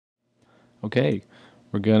Okay,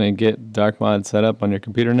 we're going to get dark mod set up on your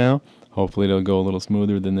computer now. Hopefully it'll go a little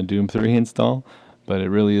smoother than the Doom 3 install, but it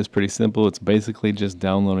really is pretty simple. It's basically just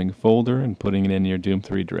downloading a folder and putting it in your Doom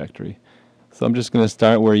 3 directory. So I'm just going to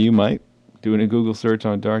start where you might, doing a Google search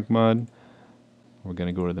on dark mod. We're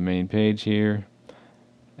going to go to the main page here,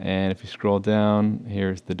 and if you scroll down,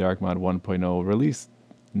 here's the dark mod 1.0 release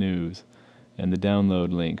news and the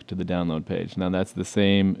download link to the download page. Now that's the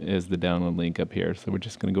same as the download link up here. So we're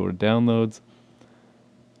just going to go to downloads,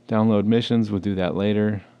 download missions, we'll do that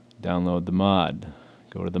later. Download the mod,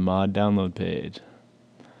 go to the mod download page.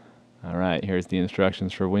 Alright, here's the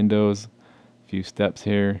instructions for Windows, a few steps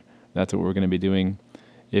here. That's what we're going to be doing.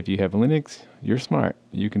 If you have Linux, you're smart,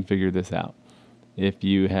 you can figure this out. If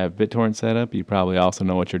you have BitTorrent set up, you probably also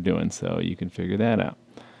know what you're doing, so you can figure that out.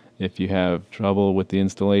 If you have trouble with the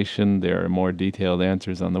installation, there are more detailed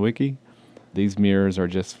answers on the wiki. These mirrors are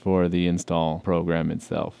just for the install program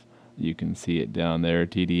itself. You can see it down there,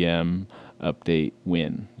 TDM update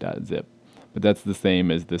win.zip. But that's the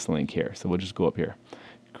same as this link here, so we'll just go up here.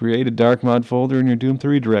 Create a dark mod folder in your Doom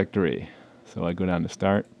 3 directory. So I go down to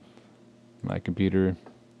Start, my computer.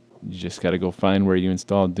 You just got to go find where you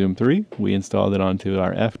installed Doom 3. We installed it onto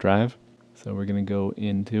our F drive. So we're going to go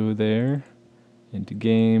into there, into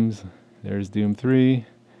Games. There's Doom 3.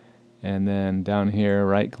 And then down here,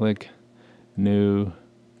 right-click, New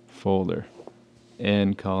Folder,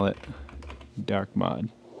 and call it Dark Mod.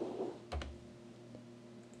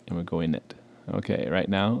 And we'll go in it. Okay, right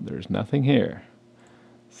now, there's nothing here.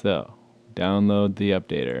 So, download the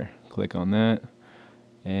updater. Click on that,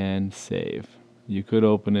 and save. You could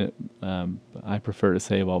open it. I prefer to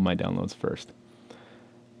save all my downloads first.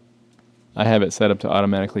 I have it set up to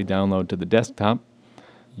automatically download to the desktop.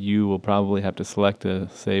 You will probably have to select a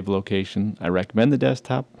save location. I recommend the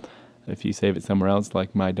desktop. If you save it somewhere else,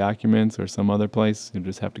 like My Documents or some other place, you'll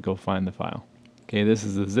just have to go find the file. Okay, this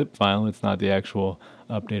is a zip file. It's not the actual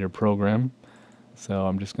updater program. So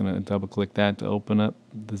I'm just going to double click that to open up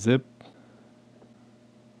the zip.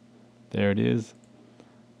 There it is.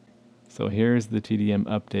 So here's the TDM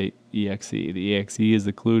update exe. The exe is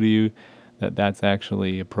a clue to you that that's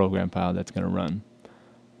actually a program file that's going to run.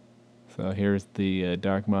 So here's the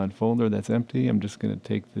dark mod folder that's empty. I'm just going to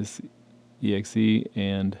take this exe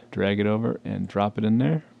and drag it over and drop it in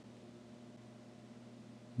there.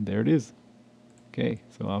 There it is. Okay,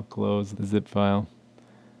 so I'll close the zip file.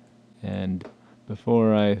 And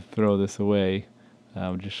before I throw this away,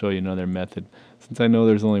 I'll just show you another method. Since I know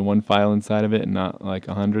there's only one file inside of it and not like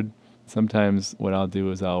 100, sometimes what I'll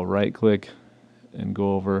do is I'll right click and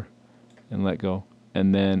go over and let go.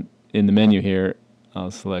 And then in the menu here,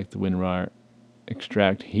 I'll select the WinRAR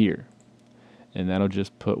extract here. And that'll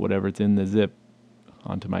just put whatever's in the zip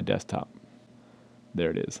onto my desktop. There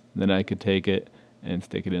it is. Then I could take it and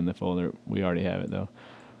stick it in the folder. We already have it though.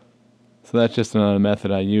 So that's just another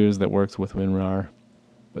method I use that works with WinRAR.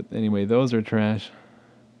 But anyway, those are trash.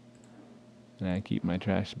 And I keep my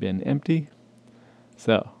trash bin empty.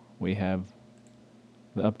 So we have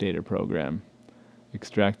the updater program.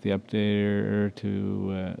 Extract the updater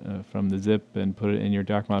from the zip and put it in your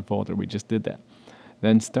dark mod folder. We just did that.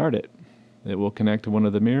 Then start it. It will connect to one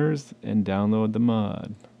of the mirrors and download the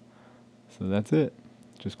mod. So that's it.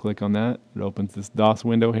 Just click on that. It opens this DOS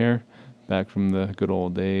window here, back from the good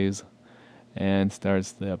old days, and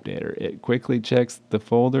starts the updater. It quickly checks the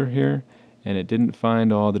folder here, and it didn't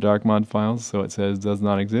find all the dark mod files, so it says does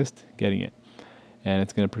not exist, getting it. And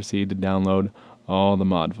it's going to proceed to download all the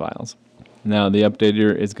mod files. Now the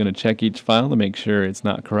updater is going to check each file to make sure it's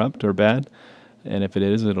not corrupt or bad, and if it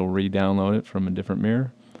is, it'll re-download it from a different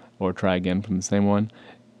mirror or try again from the same one.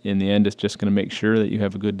 In the end, it's just going to make sure that you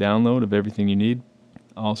have a good download of everything you need.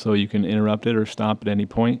 Also, you can interrupt it or stop at any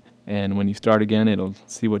point, and when you start again, it'll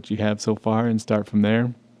see what you have so far and start from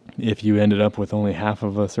there. If you ended up with only half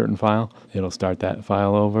of a certain file, it'll start that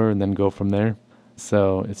file over and then go from there.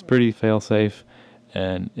 So it's pretty fail-safe,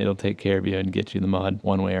 and it'll take care of you and get you the mod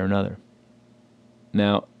one way or another.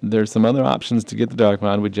 Now, there's some other options to get the dark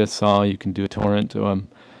mod. We just saw you can do a torrent to them.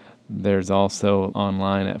 There's also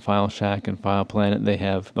online at FileShack and FilePlanet. They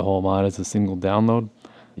have the whole mod as a single download.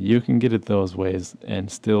 You can get it those ways and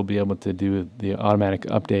still be able to do the automatic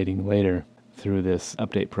updating later through this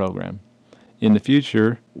update program. In the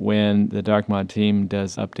future, when the dark mod team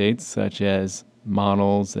does updates such as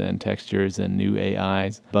models and textures and new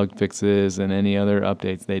AIs, bug fixes, and any other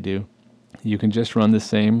updates they do, you can just run the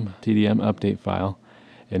same TDM update file,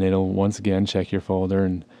 and it'll once again check your folder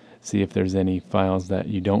and see if there's any files that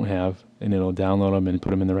you don't have, and it'll download them and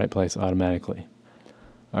put them in the right place automatically.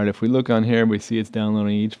 Alright, if we look on here, we see it's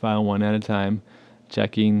downloading each file one at a time,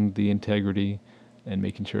 checking the integrity, and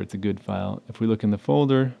making sure it's a good file. If we look in the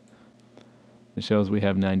folder, it shows we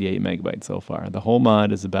have 98 megabytes so far. The whole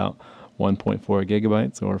mod is about 1.4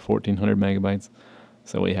 gigabytes or 1400 megabytes.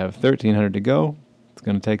 So we have 1300 to go. It's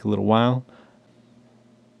going to take a little while.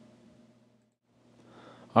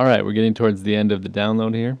 Alright, we're getting towards the end of the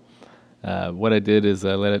download here. What I did is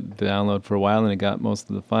I let it download for a while and it got most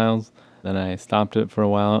of the files. Then I stopped it for a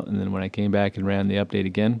while, and then when I came back and ran the update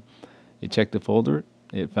again, it checked the folder.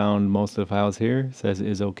 It found most of the files here, says it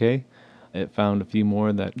is okay. It found a few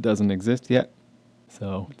more that doesn't exist yet.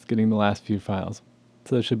 So it's getting the last few files.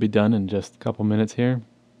 So it should be done in just a couple minutes here.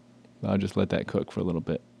 I'll just let that cook for a little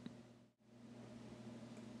bit.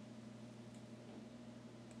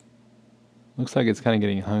 Looks like it's kind of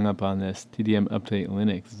getting hung up on this TDM update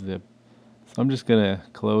Linux zip. So I'm just going to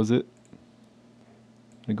close it.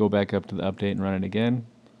 I'm going to go back up to the update and run it again.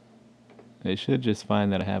 It should just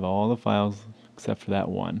find that I have all the files except for that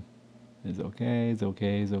one. It's okay, it's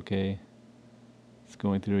okay, it's okay. It's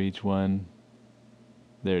going through each one.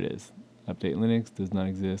 There it is. Update Linux does not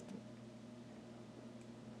exist.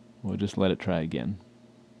 We'll just let it try again.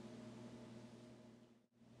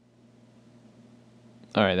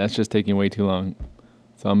 Alright, that's just taking way too long.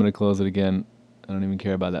 So I'm going to close it again. I don't even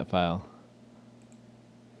care about that file.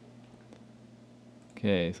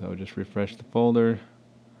 Okay, so I'll just refresh the folder.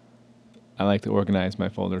 I like to organize my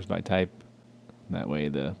folders by type. That way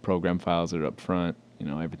the program files are up front. You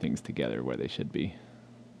know, everything's together where they should be.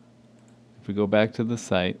 If we go back to the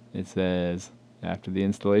site, it says, after the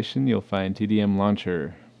installation, you'll find TDM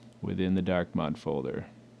Launcher within the dark mod folder.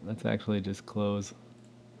 Let's actually just close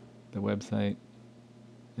the website.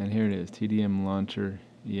 And here it is, TDM Launcher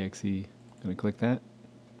exe. I'm going to click that.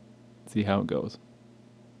 See how it goes.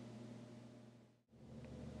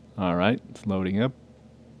 Alright, it's loading up.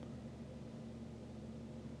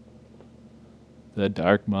 The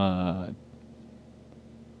dark mod.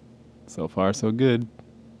 So far, so good.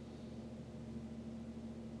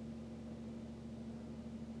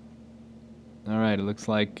 Alright, it looks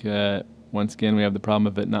like once again we have the problem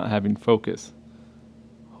of it not having focus.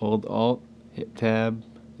 Hold Alt, hit Tab,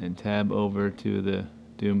 and tab over to the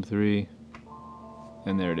Doom 3,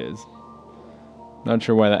 and there it is. Not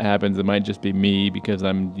sure why that happens. It might just be me because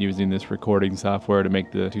I'm using this recording software to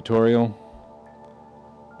make the tutorial.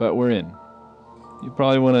 But we're in. You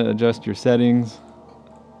probably want to adjust your settings.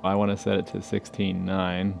 I want to set it to 16:9,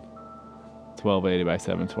 1280 by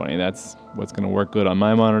 720. That's what's going to work good on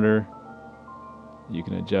my monitor. You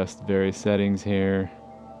can adjust various settings here.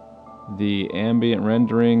 The ambient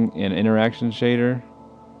rendering and interaction shader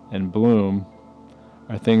and bloom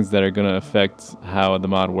are things that are going to affect how the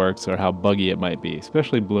mod works or how buggy it might be,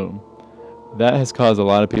 especially bloom. That has caused a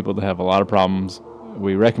lot of people to have a lot of problems.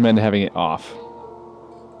 We recommend having it off.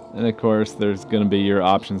 And of course, there's going to be your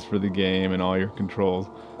options for the game and all your controls.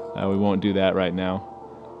 We won't do that right now.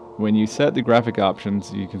 When you set the graphic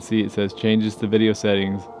options, you can see it says changes to video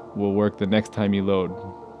settings will work the next time you load.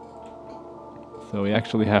 So we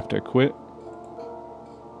actually have to quit.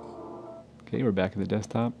 Okay, we're back at the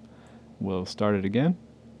desktop. We'll start it again.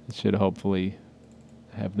 It should hopefully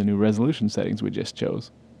have the new resolution settings we just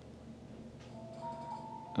chose.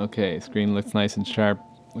 Okay, screen looks nice and sharp.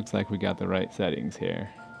 Looks like we got the right settings here.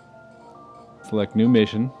 Select new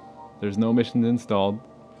mission. There's no missions installed.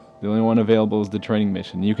 The only one available is the training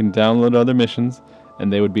mission. You can download other missions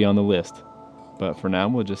and they would be on the list. But for now,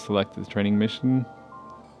 we'll just select the training mission,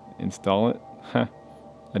 install it. I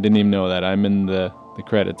didn't even know that. I'm in the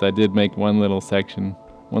credits. I did make one little section,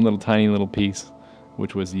 one little tiny little piece,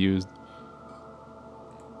 which was used.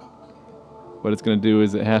 What it's going to do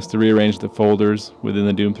is it has to rearrange the folders within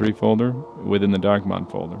the Doom 3 folder, within the Dark Mod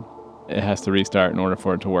folder. It has to restart in order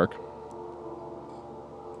for it to work.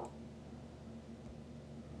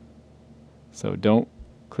 So don't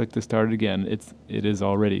click to start it again. It is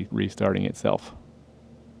already restarting itself.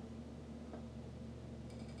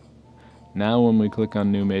 Now when we click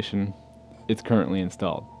on new mission, it's currently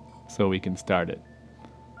installed, so we can start it.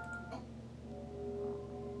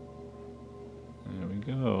 There we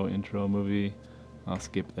go, intro movie. I'll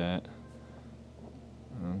skip that.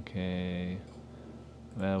 Okay.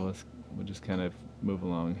 Well, we'll just kind of move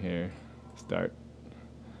along here. Start.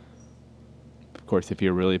 Of course, if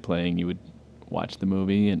you're really playing, you would watch the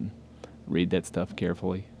movie and read that stuff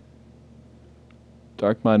carefully.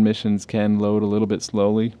 Dark mod missions can load a little bit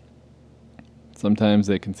slowly. Sometimes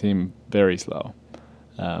they can seem very slow.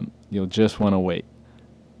 You'll just want to wait.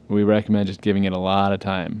 We recommend just giving it a lot of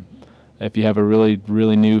time. If you have a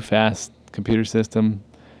really new fast computer system,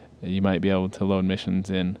 you might be able to load missions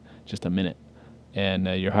in just a minute. And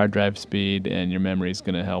your hard drive speed and your memory is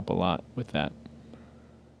going to help a lot with that.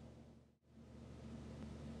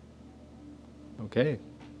 Okay,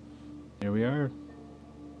 here we are.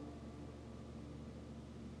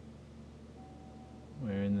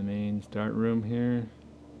 We're in the main start room here.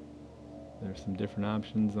 There's some different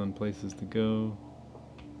options on places to go.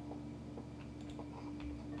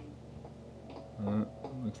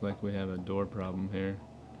 Looks like we have a door problem here.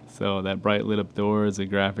 So that bright lit up door is a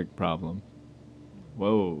graphic problem.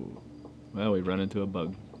 Whoa. Well, we run into a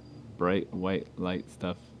bug. Bright white light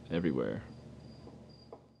stuff everywhere.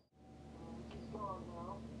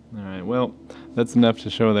 Alright, well, that's enough to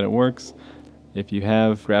show that it works. If you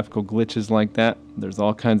have graphical glitches like that, there's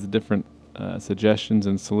all kinds of different suggestions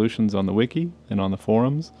and solutions on the wiki and on the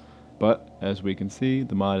forums. But as we can see,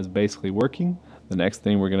 the mod is basically working. The next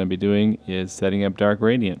thing we're going to be doing is setting up Dark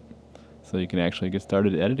Radiant, so you can actually get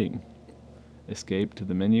started editing. Escape to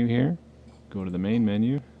the menu here, go to the main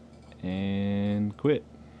menu, and quit.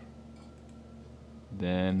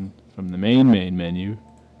 Then from the main menu,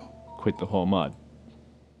 quit the whole mod.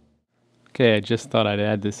 Okay, I just thought I'd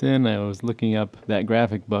add this in. I was looking up that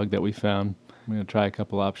graphic bug that we found. I'm going to try a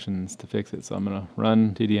couple options to fix it. So I'm going to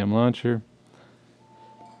run TDM launcher.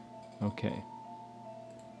 Okay.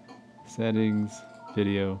 Settings,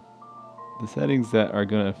 video. The settings that are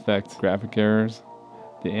going to affect graphic errors: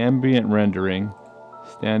 the ambient rendering,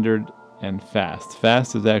 standard, and fast.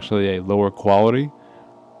 Fast is actually a lower quality,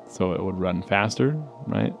 so it would run faster,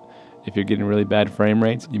 right? If you're getting really bad frame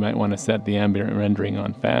rates, you might want to set the ambient rendering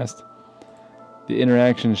on fast. The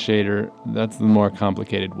interaction shader, that's the more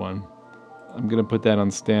complicated one. I'm going to put that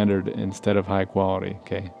on standard instead of high quality.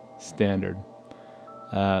 Okay, standard.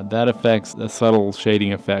 That affects a subtle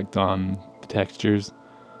shading effect on the textures.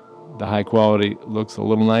 The high quality looks a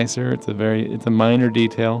little nicer. It's a minor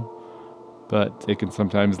detail, but it can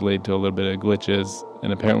sometimes lead to a little bit of glitches.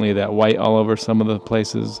 And apparently that white all over some of the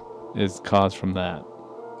places is caused from that.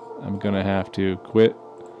 I'm going to have to quit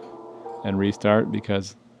and restart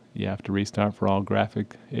because you have to restart for all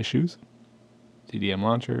graphic issues. TDM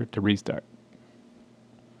launcher to restart.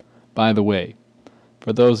 By the way,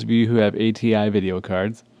 for those of you who have ATI video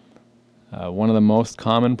cards, one of the most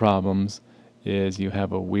common problems is you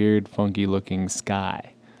have a weird, funky looking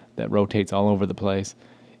sky that rotates all over the place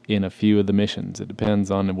in a few of the missions. It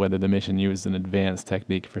depends on whether the mission uses an advanced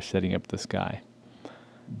technique for setting up the sky.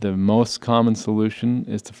 The most common solution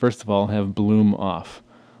is to first of all have bloom off.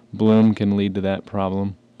 Bloom can lead to that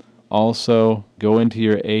problem. Also, go into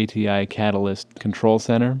your ATI Catalyst Control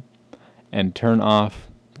Center and turn off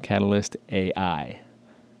Catalyst AI.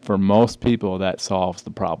 For most people, that solves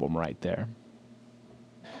the problem right there.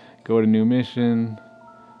 Go to new mission,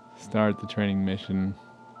 start the training mission.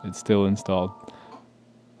 It's still installed.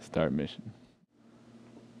 Start mission.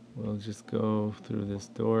 We'll just go through this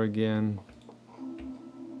door again.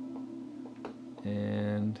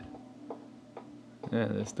 And yeah,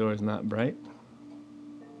 this door is not bright.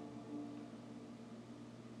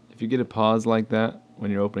 If you get a pause like that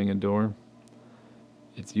when you're opening a door,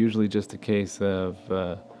 it's usually just a case of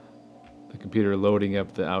the computer loading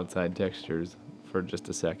up the outside textures for just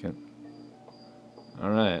a second.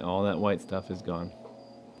 Alright, all that white stuff is gone.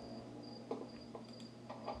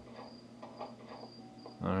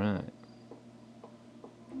 Alright.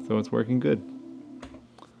 So it's working good.